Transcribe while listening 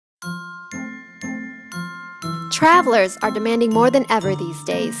Travelers are demanding more than ever these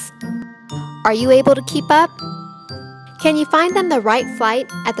days. Are you able to keep up? Can you find them the right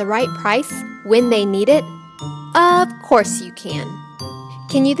flight at the right price when they need it? Of course you can.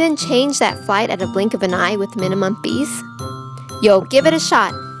 Can you then change that flight at a blink of an eye with minimum fees? You'll give it a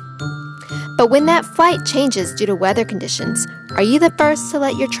shot. But when that flight changes due to weather conditions, are you the first to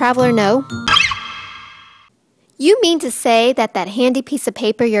let your traveler know? You mean to say that handy piece of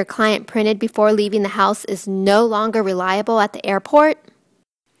paper your client printed before leaving the house is no longer reliable at the airport?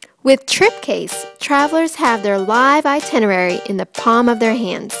 With TripCase, travelers have their live itinerary in the palm of their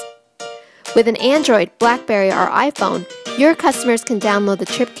hands. With an Android, BlackBerry, or iPhone, your customers can download the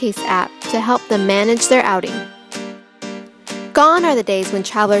TripCase app to help them manage their outing. Gone are the days when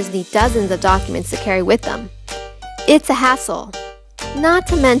travelers need dozens of documents to carry with them. It's a hassle. Not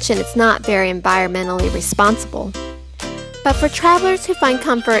to mention it's not very environmentally responsible. But for travelers who find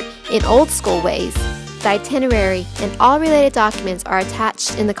comfort in old-school ways, the itinerary and all related documents are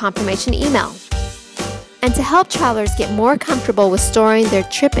attached in the confirmation email. And to help travelers get more comfortable with storing their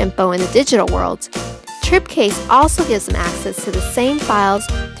trip info in the digital world, TripCase also gives them access to the same files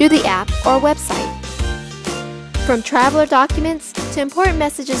through the app or website. From traveler documents to important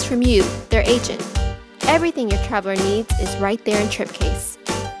messages from you, their agent, everything your traveler needs is right there in TripCase.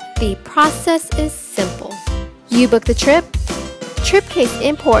 The process is simple. You book the trip, TripCase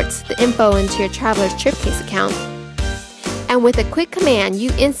imports the info into your traveler's TripCase account, and with a quick command,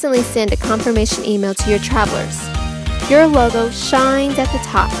 you instantly send a confirmation email to your travelers. Your logo shines at the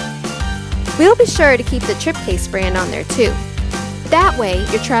top. We'll be sure to keep the TripCase brand on there too. That way,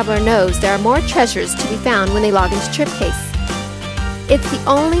 your traveler knows there are more treasures to be found when they log into TripCase. It's the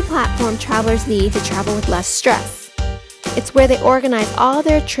only platform travelers need to travel with less stress. It's where they organize all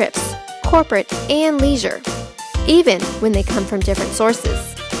their trips, corporate and leisure, even when they come from different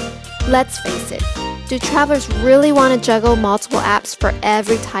sources. Let's face it, do travelers really want to juggle multiple apps for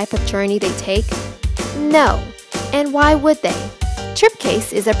every type of journey they take? No, and why would they?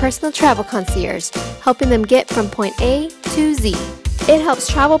 TripCase is a personal travel concierge, helping them get from point A to Z. It helps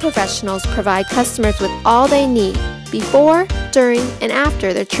travel professionals provide customers with all they need before, during, and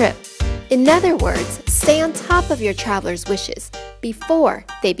after their trip. In other words, stay on top of your travelers' wishes before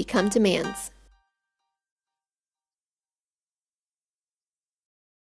they become demands.